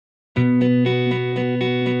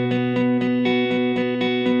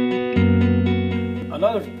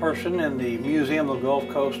person in the Museum of the Gulf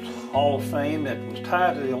Coast Hall of Fame that was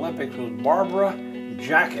tied to the Olympics was Barbara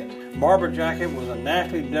Jackett. Barbara Jackett was a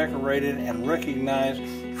nationally decorated and recognized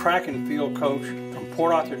track and field coach from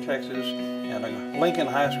Port Arthur, Texas, and a Lincoln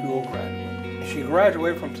High School graduate. She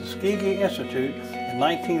graduated from Tuskegee Institute in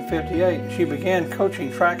 1958. She began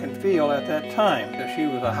coaching track and field at that time. She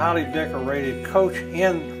was a highly decorated coach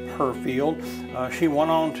in her field. She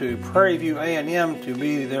went on to Prairie View A&M to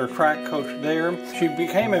be their track coach there. She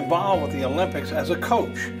became involved with the Olympics as a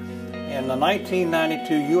coach. In the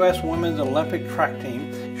 1992 U.S. Women's Olympic track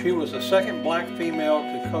team, she was the second black female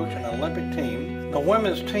to coach an Olympic team. The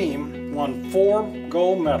women's team won 4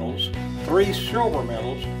 gold medals, 3 silver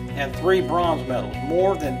medals, and 3 bronze medals,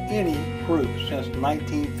 more than any group since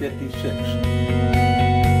 1956.